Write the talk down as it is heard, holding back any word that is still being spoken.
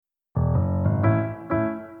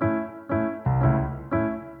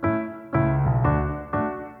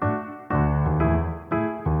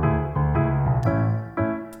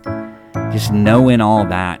just knowing all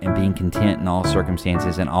that and being content in all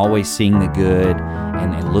circumstances and always seeing the good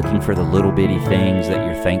and looking for the little bitty things that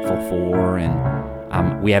you're thankful for.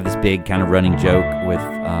 And we have this big kind of running joke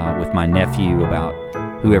with my nephew about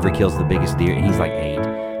whoever kills the biggest deer, and he's like 8.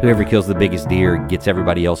 Whoever kills the biggest deer gets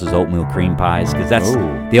everybody else's oatmeal cream pies, because that's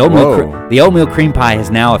the oatmeal cream pie has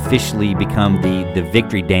now officially become the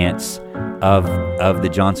victory dance of the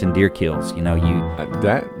Johnson deer kills. You know,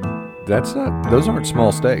 that's not; those aren't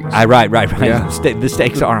small stakes. Right. Yeah. The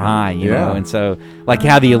stakes are high, you know, and so like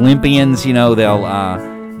how the Olympians, you know,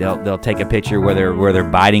 they'll take a picture where they're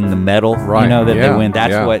biting the medal, you know, that they win.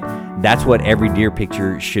 That's what every deer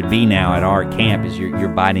picture should be now at our camp, is you're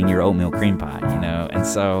biting your oatmeal cream pie, you know. And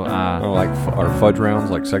so like our fudge rounds,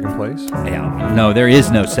 like second place. Yeah, no, there is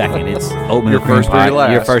no second. It's oatmeal cream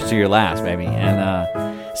pie. You're first to your last, baby. And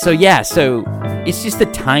so it's just the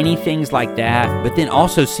tiny things like that, but then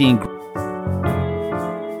also seeing.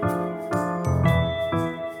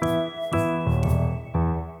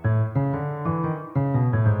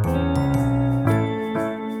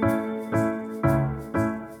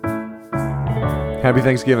 Happy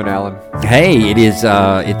Thanksgiving, Alan. Hey, it is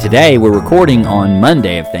today we're recording on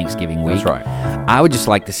Monday of Thanksgiving week. That's right. I would just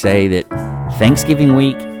like to say that Thanksgiving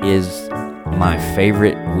week is my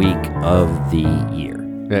favorite week of the year.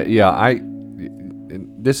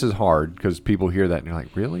 This is hard because people hear that and you're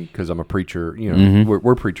like, really? Because I'm a preacher, you know,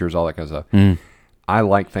 we're preachers, all that kind of stuff. I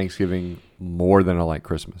like Thanksgiving more than I like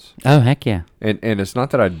Christmas. Oh, heck yeah. And it's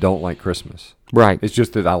not that I don't like Christmas. Right. It's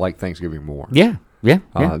just that I like Thanksgiving more. Yeah.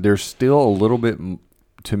 There's still a little bit,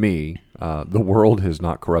 to me, the world has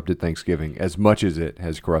not corrupted Thanksgiving as much as it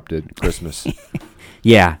has corrupted Christmas.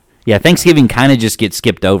 Yeah. Thanksgiving kind of just gets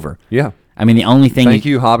skipped over. Yeah. I mean, the only thing... Thank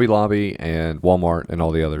you, Hobby Lobby and Walmart and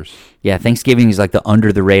all the others. Yeah, Thanksgiving is like the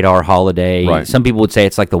under-the-radar holiday. Right. Some people would say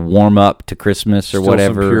it's like the warm-up to Christmas or still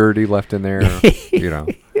whatever. Some purity left in there, you know.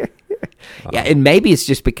 Yeah, and maybe it's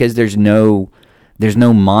just because there's no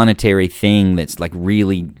monetary thing that's like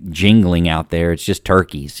really jingling out there. It's just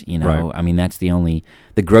turkeys, you know. Right. I mean, that's the only.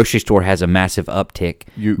 The grocery store has a massive uptick,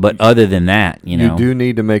 but other than that, you know, you do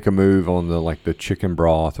need to make a move on the chicken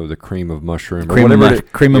broth or the cream of mushroom or cream whatever.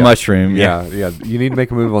 Cream of mushroom. Yeah. You need to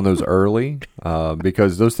make a move on those early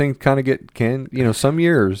because those things kind of some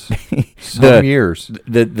years,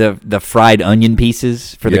 the fried onion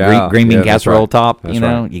pieces for the green bean casserole top. That's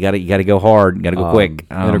you got to go hard, you got to go quick.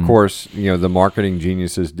 And of course, the marketing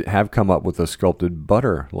geniuses have come up with a sculpted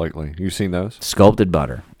butter lately. You've seen those? Sculpted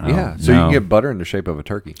butter. Yeah, so you can get butter in the shape of a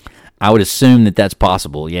turkey. I would assume that's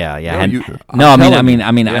possible. Yeah. I'm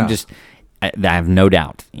just. I have no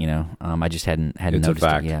doubt. I just hadn't it's noticed a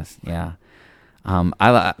fact. it. Yes. Yeah.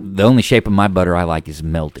 The only shape of my butter I like is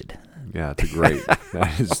melted. Yeah, it's great.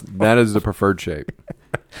 that is the preferred shape.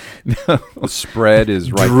 The spread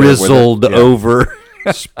is right drizzled there over.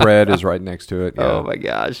 Spread is right next to it. Yeah. Oh my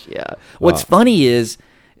gosh! Yeah. What's funny is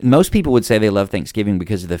most people would say they love Thanksgiving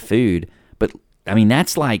because of the food, but I mean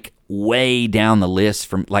that's like way down the list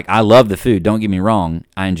from like I love the food. Don't get me wrong,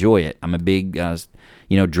 I enjoy it. I'm a big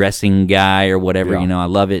dressing guy or whatever. Yeah. I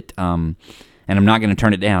love it. And I'm not going to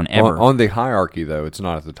turn it down ever. On the hierarchy, though, it's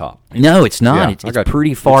not at the top. No, it's not. Yeah, it's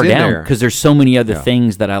pretty far down because there's so many other Yeah.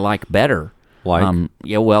 things that I like better. Like?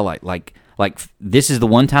 Like this is the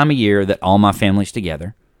one time a year that all my family's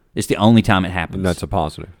together. It's the only time it happens. And that's a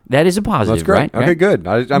positive. That is a positive, That's great. right? Okay, good.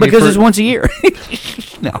 I mean, because it's once a year.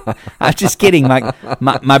 No, I'm just kidding.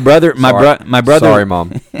 My brother. Sorry,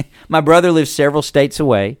 Mom. My brother lives several states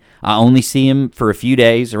away. I only see him for a few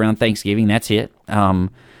days around Thanksgiving. That's it. And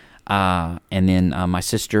then my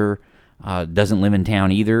sister doesn't live in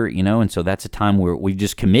town either, and so that's a time where we've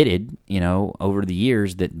just committed, over the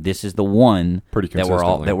years that this is the one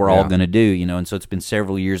that we're all going to do, and so it's been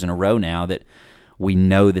several years in a row now that we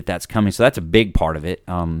know that that's coming. So that's a big part of it.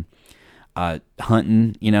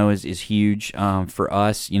 Hunting, is huge for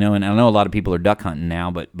us, and I know a lot of people are duck hunting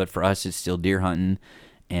now, but for us it's still deer hunting,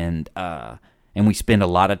 and we spend a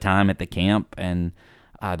lot of time at the camp, and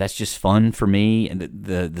that's just fun for me. And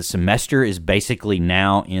the semester is basically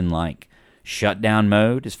now in like shutdown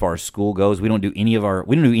mode as far as school goes. We don't do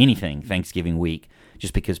anything Thanksgiving week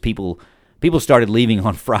just because people started leaving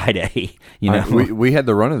on Friday. We had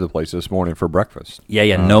the run of the place this morning for breakfast.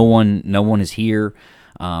 Yeah. No one is here.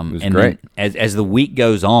 It was and great. Then as the week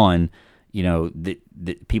goes on, the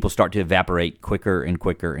people start to evaporate quicker and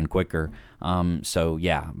quicker and quicker. So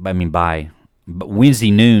yeah, I mean by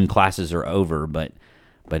Wednesday noon classes are over, but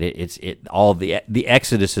But all the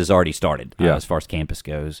exodus has already started as far as campus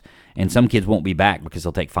goes, and some kids won't be back because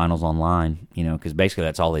they'll take finals online. Because basically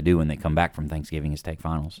that's all they do when they come back from Thanksgiving is take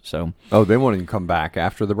finals. So they won't even come back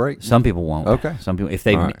after the break. Some people won't. Okay. Some people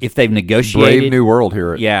if they've negotiated. Brave new world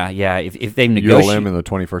here. Yeah. If they've negotiated ULM in the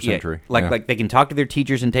 21st century, like they can talk to their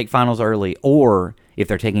teachers and take finals early, or if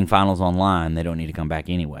they're taking finals online, they don't need to come back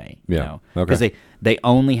anyway. Because they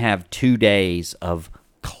only have 2 days of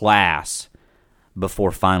class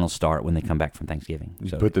before finals start when they come back from Thanksgiving.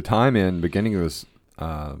 So put the time in beginning of this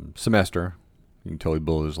semester. You can totally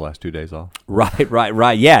blow those last 2 days off.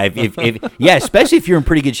 Right. Yeah, especially if you're in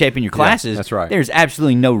pretty good shape in your classes. That's right. There's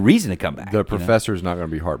absolutely no reason to come back. The professor's not going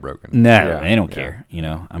to be heartbroken. No, they don't care.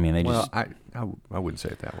 I mean, they just. I wouldn't say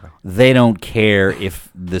it that way. They don't care if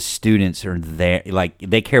the students are there. Like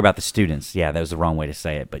they care about the students. Yeah, that was the wrong way to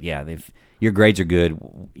say it. But yeah, if your grades are good,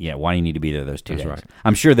 why do you need to be there those 2 days? Right.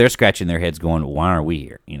 I'm sure they're scratching their heads, going, "Why aren't we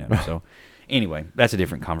here?" So anyway, that's a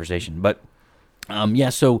different conversation. But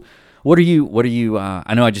so. What are you?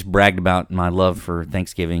 I know I just bragged about my love for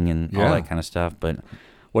Thanksgiving and all that kind of stuff, but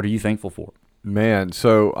what are you thankful for? Man,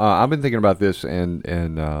 so I've been thinking about this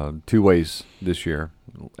in 2 ways this year,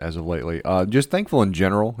 as of lately. Just thankful in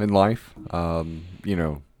general in life. I'm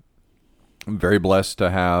very blessed to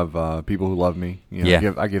have people who love me.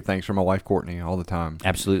 I give thanks for my wife Courtney all the time.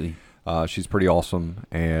 Absolutely, she's pretty awesome,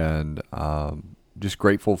 and just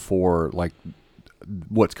grateful for like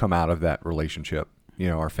what's come out of that relationship.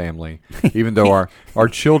 Our family, even though our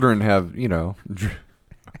children have,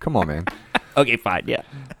 come on, man. Okay, fine, yeah.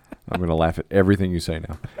 I'm going to laugh at everything you say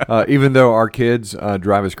now. Even though our kids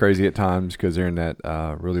drive us crazy at times because they're in that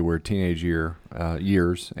really weird teenage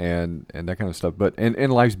years and that kind of stuff. But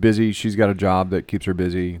and life's busy. She's got a job that keeps her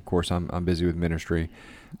busy. Of course, I'm busy with ministry.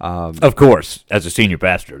 Of course, as a senior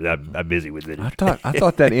pastor, I'm busy with it. I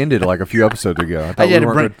thought that ended like a few episodes ago. I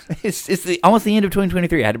thought it's almost the end of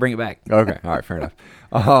 2023. I had to bring it back. Okay, all right, fair enough.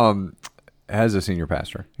 As a senior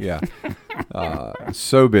pastor,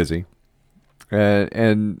 so busy,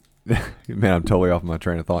 and man, I'm totally off my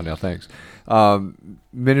train of thought now. Thanks.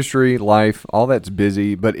 Ministry, life, all that's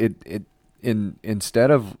busy, but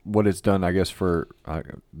instead of what it's done, I guess for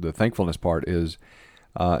the thankfulness part is.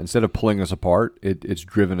 Instead of pulling us apart, it's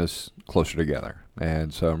driven us closer together.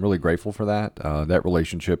 And so I'm really grateful for that. That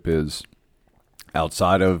relationship is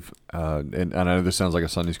outside of, and I know this sounds like a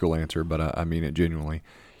Sunday school answer, but I mean it genuinely,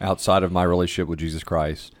 outside of my relationship with Jesus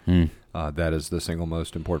Christ, that is the single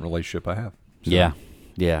most important relationship I have. So.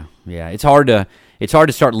 Yeah. It's hard to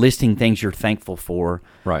start listing things you're thankful for,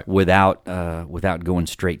 right? Without going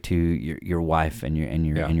straight to your wife and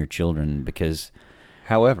your children, because.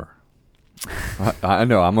 However. I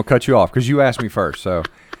know I'm gonna cut you off because you asked me first. So,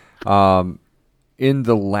 in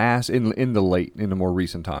the more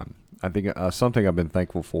recent time, I think something I've been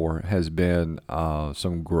thankful for has been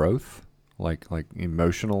some growth, like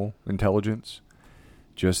emotional intelligence.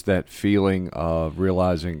 Just that feeling of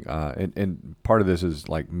realizing, and part of this is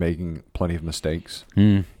like making plenty of mistakes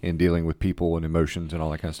in dealing with people and emotions and all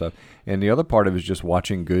that kind of stuff. And the other part of it is just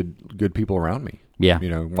watching good people around me. Yeah.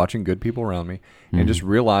 Watching good people around me and just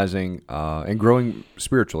realizing and growing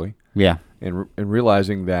spiritually. Yeah. And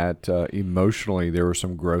realizing that emotionally there was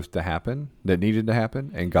some growth to happen that needed to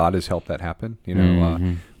happen, and God has helped that happen.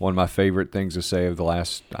 One of my favorite things to say of the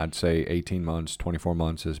last, I'd say 18 months, 24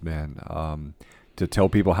 months has been to tell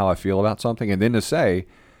people how I feel about something, and then to say,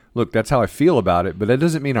 look, that's how I feel about it, but that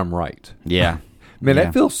doesn't mean I'm right. Yeah. Man,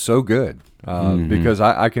 that feels so good because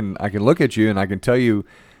I can look at you and I can tell you,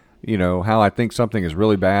 how I think something is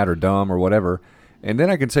really bad or dumb or whatever, and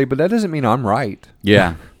then I can say, but that doesn't mean I'm right.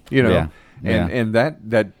 Yeah. And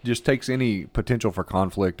that just takes any potential for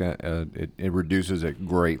conflict. It reduces it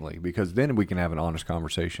greatly because then we can have an honest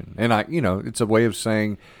conversation. And it's a way of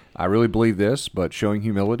saying I really believe this, but showing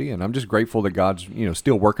humility. And I'm just grateful that God's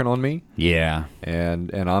still working on me. Yeah.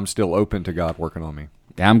 And I'm still open to God working on me.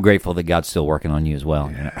 I'm grateful that God's still working on you as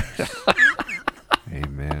well. Yeah.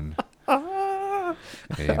 Amen.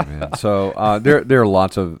 Amen. So there are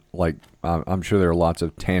lots of I'm sure there are lots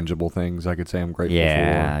of tangible things I could say I'm grateful for.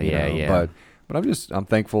 Yeah. But I'm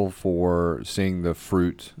thankful for seeing the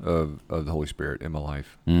fruit of the Holy Spirit in my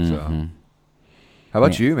life. Mm-hmm. So, how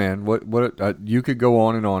about you, man? What you could go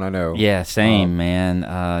on and on. I know. Yeah, same, man.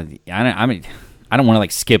 I don't want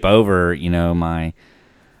to skip over. So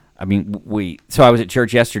I was at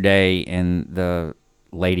church yesterday, and the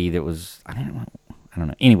lady that was I don't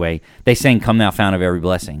know. Anyway, they sang "Come Thou Fount of Every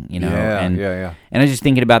Blessing," Yeah. And I was just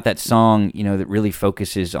thinking about that song, that really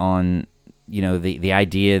focuses on, the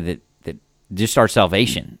idea that just our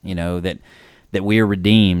salvation, that we are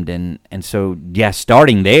redeemed, and so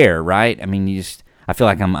starting there, right? I mean, I I feel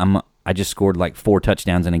like I just scored like 4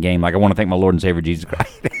 touchdowns in a game. Like I want to thank my Lord and Savior Jesus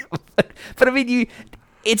Christ. but I mean,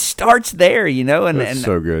 it starts there, you know. And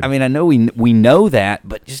so good. I mean, I know we know that,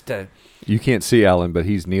 but just you can't see Alan, but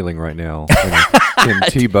he's kneeling right now in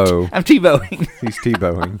Tebow. I'm Tebowing. He's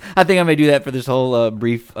Tebowing. I think I may do that for this whole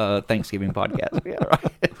brief Thanksgiving podcast. Yeah,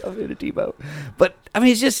 right. I'm going to Tebow. But I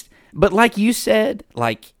mean, it's just. But like you said,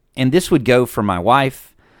 like, and this would go for my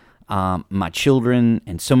wife, my children,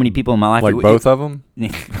 and so many people in my life. Like both of them?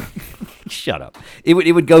 Shut up. It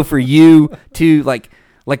would go for you too. Like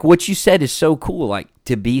what you said is so cool. Like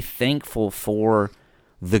to be thankful for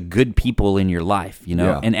the good people in your life, you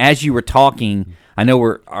know. Yeah. And as you were talking, I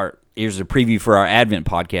know here's a preview for our Advent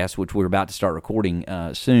podcast, which we're about to start recording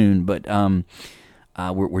soon. But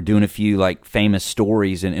we're doing a few like famous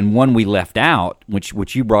stories, and one we left out,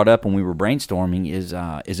 which you brought up when we were brainstorming, is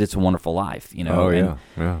It's a Wonderful Life, you know. Oh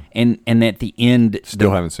yeah. And at the end,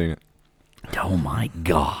 Still haven't seen it. oh my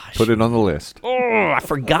gosh, Put it on the list. oh, I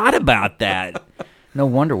forgot about that. No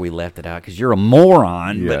wonder we left it out because you're a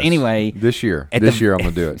moron. But Yes. anyway, this year I'm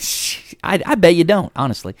gonna do it. I bet you don't,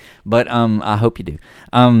 honestly, but I hope you do.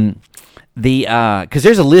 Because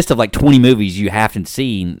there's a list of like 20 movies you haven't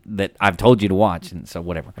seen that I've told you to watch, and so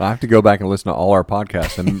whatever. I have to go back and listen to all our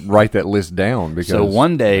podcasts and write that list down because So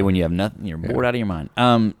one day when you have nothing, you're bored out of your mind.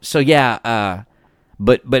 So yeah,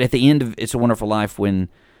 but at the end of It's a Wonderful Life, when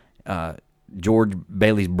George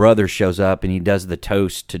Bailey's brother shows up and he does the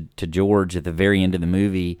toast to George at the very end of the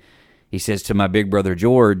movie, he says to my big brother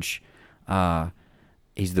George,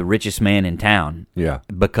 he's the richest man in town,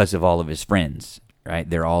 because of all of his friends, right?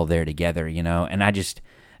 They're all there together, you know, and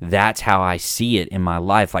that's how I see it in my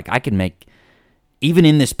life. Like I can make, even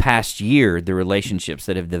in this past year, the relationships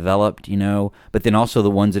that have developed, you know, but then also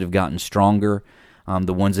the ones that have gotten stronger,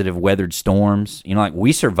 the ones that have weathered storms, you know, like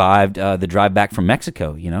we survived the drive back from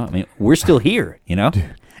Mexico, you know, I mean, we're still here, you know.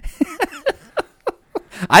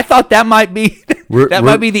 I thought that might be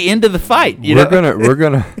might be the end of the fight. You know?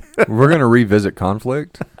 We're gonna revisit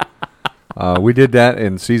conflict. We did that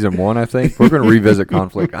in season 1, I think. We're gonna revisit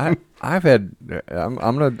conflict. I'm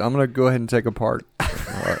gonna go ahead and take a part.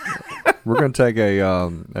 We're gonna take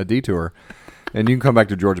a detour, and you can come back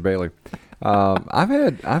to George Bailey. I've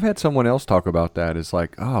had someone else talk about that. It's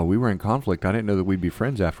like, oh, we were in conflict. I didn't know that we'd be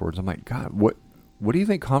friends afterwards. I'm like, God, what do you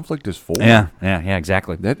think conflict is for? Yeah,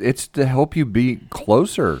 exactly. It's to help you be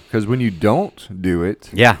closer, because when you don't do it...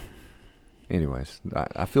 Yeah. Anyways,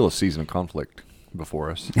 I feel a season of conflict before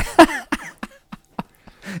us.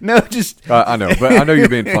 No, just... I know, but I know you're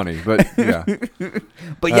being funny, but yeah.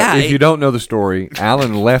 But yeah... if you don't know the story,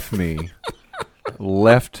 Alan left me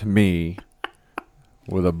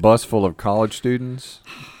with a bus full of college students.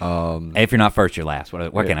 If you're not first, you're last.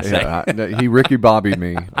 What can I say? He Ricky Bobbied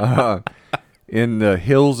me. In the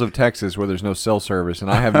hills of Texas where there's no cell service, and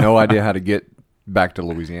I have no idea how to get back to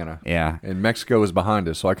Louisiana. Yeah. And Mexico is behind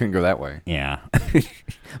us, so I couldn't go that way. Yeah.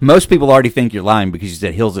 Most people already think you're lying because you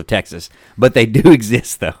said hills of Texas, but they do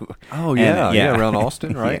exist, though. Oh, yeah. Around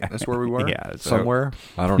Austin, right? Yeah. That's where we were? Yeah. Somewhere?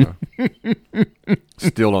 I don't know.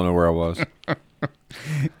 Still don't know where I was.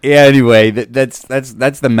 Yeah, anyway, that's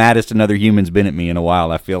the maddest another human's been at me in a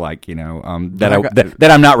while, I feel like, you know, that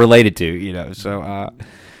I'm not related to, you know, so...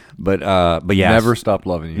 But yeah, never stop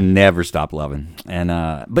loving you. Never stop loving, and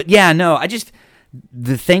but yeah, no, I just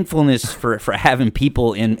the thankfulness for having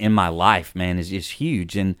people in my life, man, is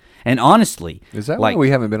huge, and honestly, is that why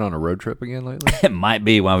we haven't been on a road trip again lately? It might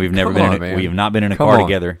be why we've never we have not been in a car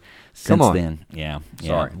together since then. Yeah,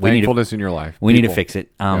 sorry, thankfulness in your life. We need to fix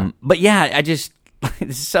it. But yeah, I just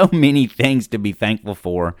there's so many things to be thankful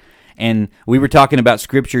for, and we were talking about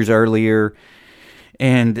scriptures earlier,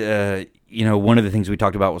 and. You know, one of the things we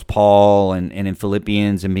talked about was Paul and in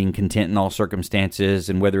Philippians and being content in all circumstances,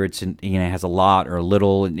 and whether it's has a lot or a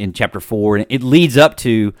little in chapter 4, and it leads up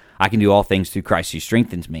to I can do all things through Christ who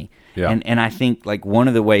strengthens me. Yeah. And I think like one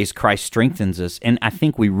of the ways Christ strengthens us, and I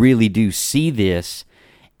think we really do see this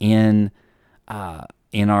when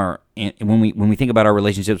we think about our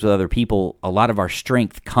relationships with other people, a lot of our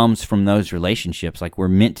strength comes from those relationships. Like we're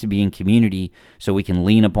meant to be in community so we can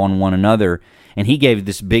lean upon one another. And he gave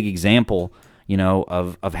this big example, you know,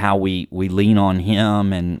 of how we lean on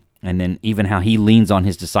him, and then even how he leans on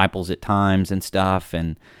his disciples at times and stuff,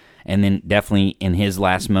 and then definitely in his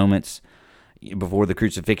last moments before the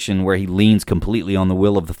crucifixion, where he leans completely on the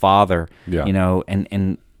will of the Father. Yeah. You know,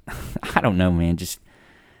 and I don't know, man, just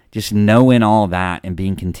knowing all that and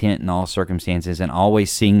being content in all circumstances, and always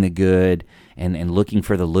seeing the good and looking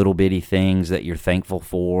for the little bitty things that you're thankful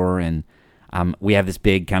for. And we have this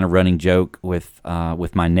big kind of running joke with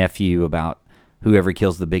my nephew about whoever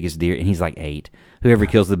kills the biggest deer, and he's like 8. Whoever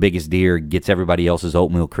kills the biggest deer gets everybody else's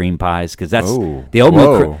oatmeal cream pies, because that's the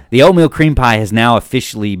oatmeal cream pie has now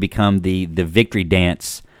officially become the victory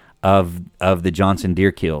dance of the Johnson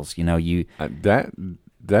deer kills. You know,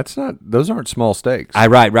 that's not; those aren't small stakes.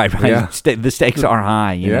 Right. Yeah. The stakes are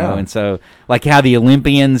high, you Yeah. know, and so like how the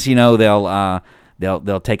Olympians, you know,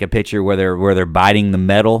 they'll take a picture where they're biting the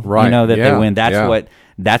medal, Right. you know, that Yeah. they win. Yeah.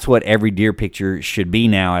 That's what every deer picture should be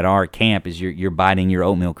now at our camp, is you're biting your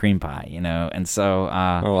oatmeal cream pie, you know, and so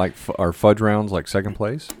Or like are fudge rounds like second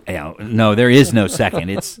place? you know, no, there is no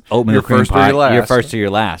second. It's oatmeal You're cream first or pie. your last. You're first or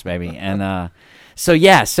your last, baby. And so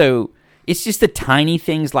it's just the tiny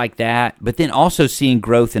things like that, but then also seeing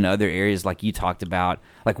growth in other areas, like you talked about,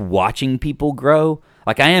 like watching people grow.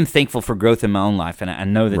 Like I am thankful for growth in my own life, and I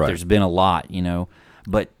know that Right. there's been a lot, you know,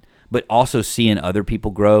 but also seeing other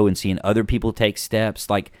people grow and seeing other people take steps,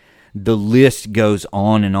 like the list goes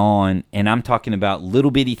on, and I'm talking about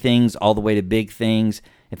little bitty things all the way to big things,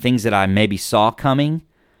 and things that I maybe saw coming,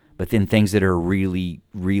 but then things that are really,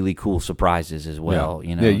 really cool surprises as well.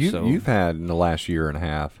 You know, you've had in the last year and a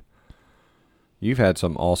half, you've had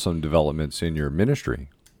some awesome developments in your ministry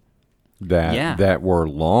that were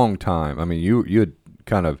long time. I mean, you had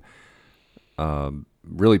kind of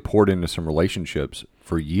really poured into some relationships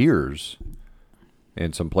for years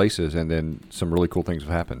in some places, and then some really cool things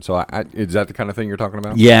have happened. So is that the kind of thing you're talking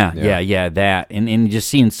about? Yeah, that, and just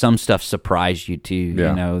seeing some stuff surprise you too. Yeah.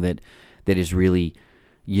 You know, that is really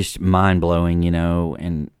just mind blowing. You know,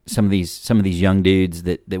 and some of these young dudes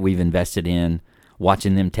that we've invested in,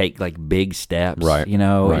 watching them take like big steps. Right. You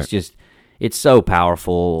know, Right. it's so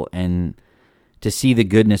powerful, and to see the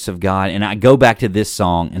goodness of God. And I go back to this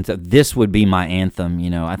song, and so this would be my anthem. You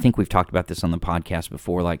know, I think we've talked about this on the podcast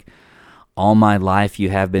before, like, all my life you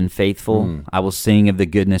have been faithful. I will sing of the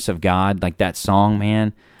goodness of God. Like that song,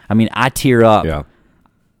 man. I mean, I tear up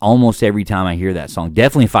almost every time I hear that song.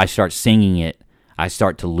 Definitely if I start singing it, I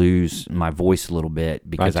start to lose my voice a little bit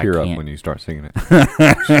because I tear can't. up when you start singing it.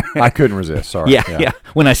 I couldn't resist. Sorry. Yeah.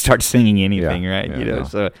 When I start singing anything, right? Yeah, you know. no.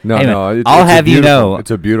 So No, anyway, no. I'll have you know,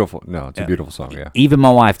 it's a beautiful song. Yeah. even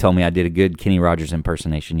my wife told me I did a good Kenny Rogers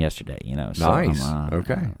impersonation yesterday. You know. So Nice. I'm,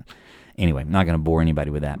 Okay. Anyway, I'm not going to bore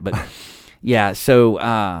anybody with that, but yeah. So,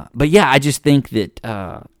 but yeah, I just think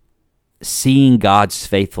that seeing God's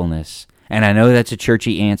faithfulness, and I know that's a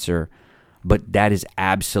churchy answer, but that is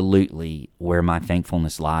absolutely where my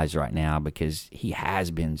thankfulness lies right now, because He has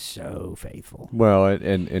been so faithful. Well,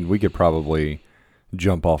 and we could probably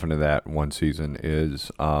jump off into that one season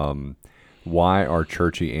is why are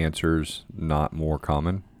churchy answers not more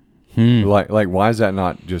common? Like why is that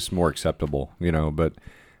not just more acceptable? You know, but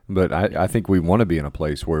I think we want to be in a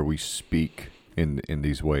place where we speak in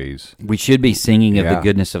these ways. We should be singing of the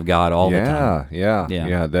goodness of God all the time.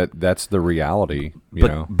 Yeah. That's the reality. You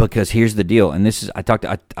know, because here's the deal, and this is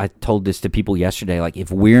I told this to people yesterday. Like, if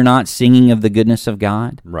we're not singing of the goodness of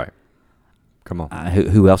God, right? Come on,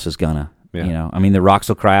 who else is gonna? Yeah. You know, I mean, the rocks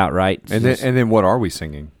will cry out, right? And then what are we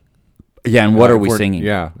singing? Yeah, and what are we singing?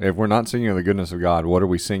 Yeah, if we're not singing of the goodness of God, what are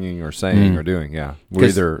we singing or saying or doing? Yeah, we're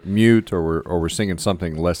either mute or we're singing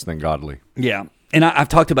something less than godly. Yeah, and I've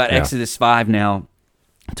talked about Exodus 5 now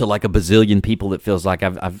to like a bazillion people. It feels like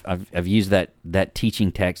I've used that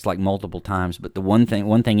teaching text like multiple times. But the one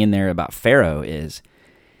thing in there about Pharaoh is,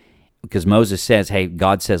 because Moses says, "Hey,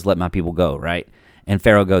 God says, let my people go," right? And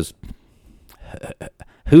Pharaoh goes,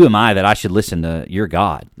 "Who am I that I should listen to your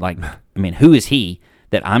God? Like, I mean, who is he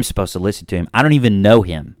that I'm supposed to listen to him? I don't even know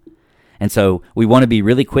him." And so we want to be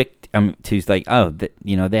really quick to like,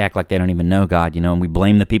 they act like they don't even know God, you know, and we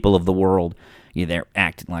blame the people of the world. They're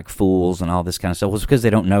acting like fools and all this kind of stuff. Well, it's because they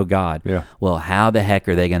don't know God. Yeah. Well, how the heck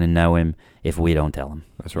are they going to know him if we don't tell them?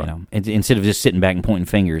 That's right. You know? Instead of just sitting back and pointing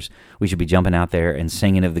fingers, we should be jumping out there and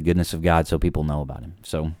singing of the goodness of God so people know about him.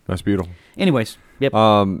 So that's beautiful. Anyways, yep.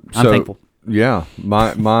 I'm thankful. Yeah,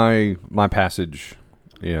 my passage,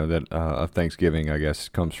 you know, that of Thanksgiving, I guess,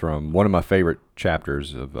 comes from one of my favorite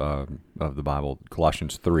chapters of the Bible,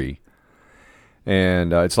 Colossians 3,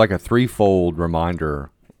 and it's like a threefold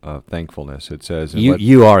reminder of thankfulness. It says,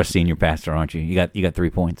 "You are a senior pastor, aren't you? You got 3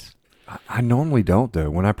 points." I normally don't, though.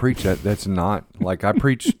 When I preach, that's not like I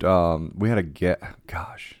preached. We had a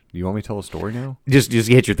Gosh, you want me to tell a story now? Just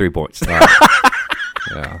hit your 3 points.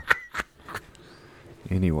 Yeah.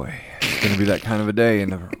 Anyway, it's going to be that kind of a day in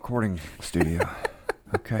the recording studio.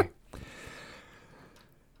 Okay.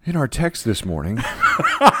 In our text this morning,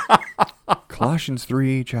 Colossians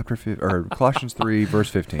 3, Colossians 3,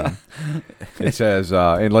 verse 15. It says,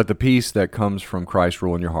 and let the peace that comes from Christ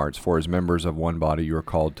rule in your hearts, for as members of one body you are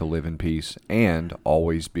called to live in peace and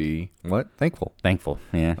always be, what? Thankful. Thankful,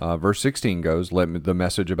 yeah. Verse 16 goes, let the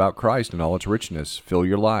message about Christ and all its richness fill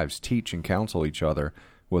your lives. Teach and counsel each other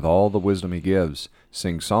with all the wisdom he gives.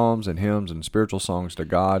 Sing psalms and hymns and spiritual songs to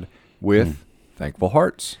God with thankful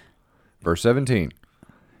hearts. Verse 17.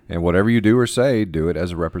 And whatever you do or say, do it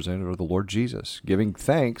as a representative of the Lord Jesus, giving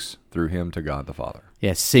thanks through him to God the Father.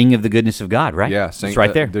 Yeah, sing of the goodness of God, right? Yeah, it's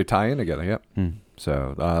right there. They tie in together, yep.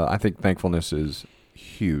 So I think thankfulness is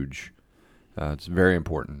huge. It's very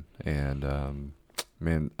important. And,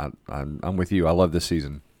 man, I'm with you. I love this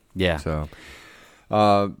season. Yeah. So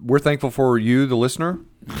we're thankful for you, the listener.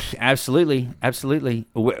 Absolutely. Absolutely.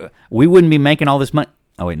 We wouldn't be making all this money.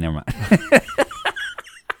 Oh, wait, never mind.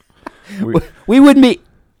 We wouldn't be...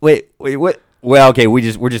 Wait, what? Well, okay, we're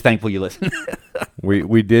just thankful you listen.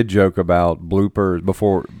 we did joke about bloopers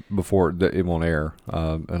before it won't air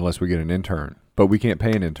unless we get an intern, but we can't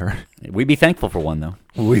pay an intern. We'd be thankful for one, though.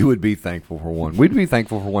 We would be thankful for one. We'd be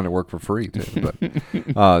thankful for one that worked for free too.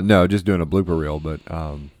 But no, just doing a blooper reel. But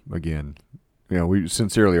again, we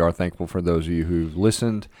sincerely are thankful for those of you who've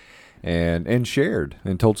listened and shared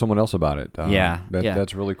and told someone else about it.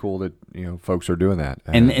 That's really cool that folks are doing that.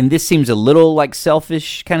 And this seems a little like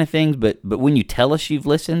selfish kind of things, but when you tell us you've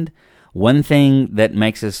listened, one thing that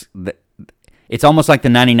makes us it's almost like the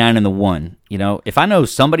 99 and the 1. If I know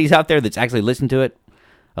somebody's out there that's actually listened to it,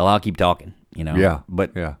 well, I'll keep talking. Yeah.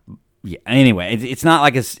 But yeah. Anyway, it's not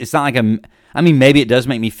like I mean, maybe it does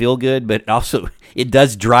make me feel good, but also it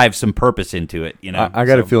does drive some purpose into it. I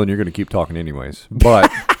got a feeling you're going to keep talking anyways,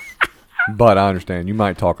 but. But I understand you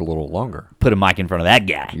might talk a little longer. Put a mic in front of that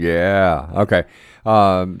guy. Yeah. Okay.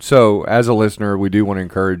 So as a listener, we do want to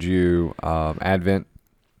encourage you. Advent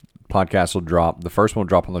podcast will drop. The first one will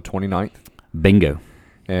drop on the 29th. Bingo.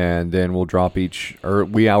 And then we'll drop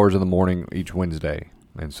wee hours in the morning each Wednesday.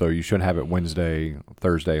 And so you should have it Wednesday,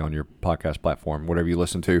 Thursday on your podcast platform, whatever you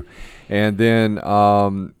listen to. And then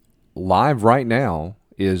live right now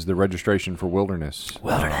is the registration for Wilderness.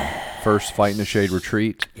 First Fight in the Shade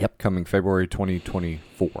retreat. Yep. Coming February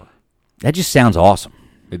 2024. That just sounds awesome.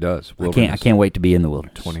 It does. I can't wait to be in the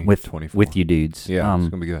wilderness with you dudes. Yeah, it's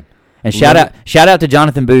gonna be good. And shout out to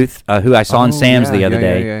Jonathan Booth, who I saw in Sam's the other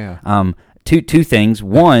day. Yeah. Two things.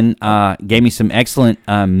 One, gave me some excellent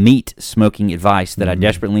meat smoking advice that I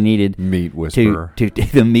desperately needed. Meat Whisperer. To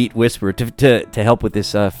the Meat Whisperer to help with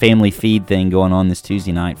this family feed thing going on this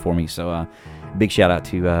Tuesday night for me. So big shout out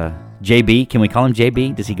to JB. Can we call him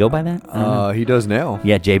JB? Does he go by that? He does now.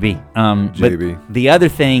 Yeah, JB. JB. But the other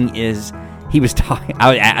thing is, he was talking.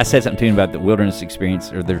 I said something to him about the wilderness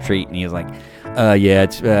experience or the retreat, and he was like,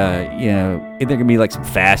 it's there gonna be like some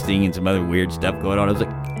fasting and some other weird stuff going on. I was like,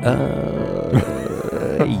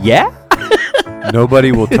 yeah.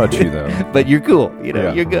 Nobody will touch you though. But you're cool.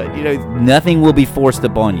 You're good. Nothing will be forced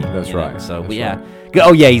upon you. That's right. So That's yeah. Right.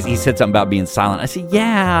 Oh yeah, he said something about being silent. I said,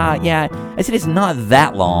 yeah. I said it's not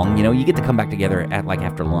that long. You get to come back together at like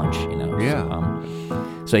after lunch. Yeah.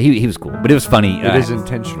 So he was cool, but it was funny. It is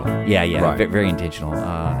intentional. Yeah, right. Very intentional.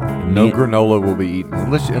 No granola will be eaten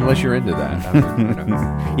unless you're into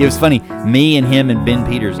that. It was funny. Me and him and Ben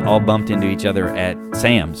Peters all bumped into each other at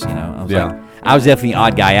Sam's. I was definitely the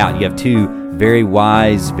odd guy out. You have two very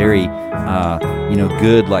wise, very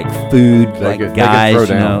good like food guys.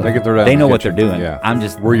 They can throw down. They know what they're doing.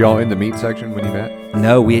 Yeah. Were y'all in the meat section when you met?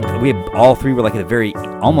 No, we had all three were like at the very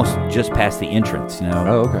almost just past the entrance.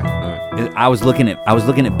 Oh, okay. All right. I was looking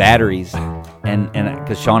at batteries, and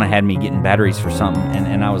because Shauna had me getting batteries for something,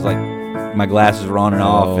 and I was like, my glasses were on and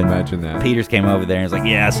off. And imagine that. Peters came over there and was like,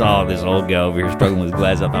 yeah, I saw this old guy over here struggling with his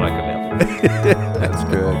glasses. I thought I could help him. That's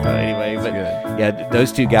good. Anyway, yeah,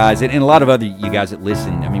 those two guys and a lot of other you guys that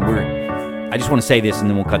listen. I mean, I just want to say this and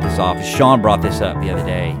then we'll cut this off. Sean brought this up the other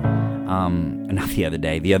day, not the other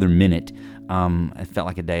day, the other minute. It felt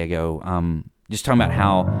like a day ago. Just talking about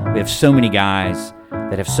how we have so many guys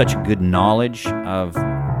that have such a good knowledge of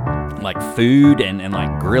like food and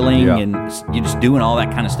like grilling and you're just doing all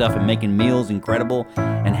that kind of stuff and making meals incredible,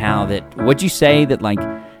 and how that what'd you say that like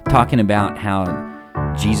talking about how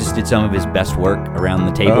Jesus did some of his best work around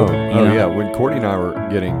the table. Yeah. When Courtney and I were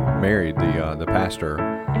getting married, the pastor,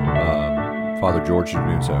 Father George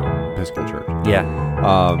Januso, Episcopal Church.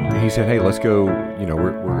 Yeah. He said, "Hey, let's go.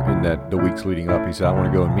 We're in the weeks leading up." He said, "I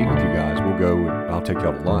want to go and meet with you guys. We'll go. I'll take you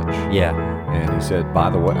out to lunch." Yeah. And he said, "By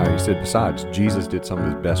the way," besides, Jesus did some of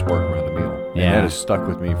his best work around the meal. Yeah. And that has stuck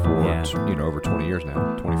with me for over 20 years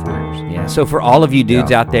now, 24 years. Yeah. So for all of you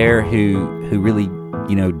dudes out there who really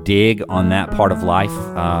dig on that part of life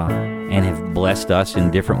and have blessed us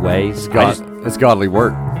in different ways. It's godly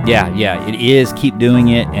work. Yeah, it is. Keep doing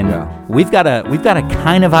it, and we've got a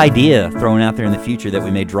kind of idea thrown out there in the future that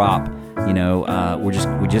we may drop. We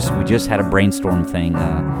just had a brainstorm thing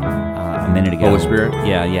a minute ago. Holy Spirit.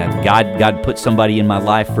 Yeah. God put somebody in my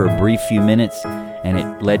life for a brief few minutes, and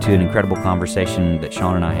it led to an incredible conversation that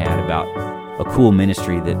Sean and I had about a cool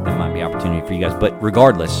ministry that might be opportunity for you guys. But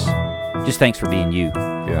regardless, just thanks for being you,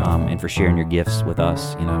 and for sharing your gifts with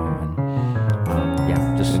us.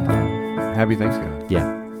 Happy Thanksgiving. Yeah,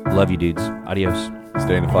 love you, dudes. Adios.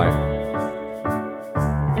 Stay in the fight.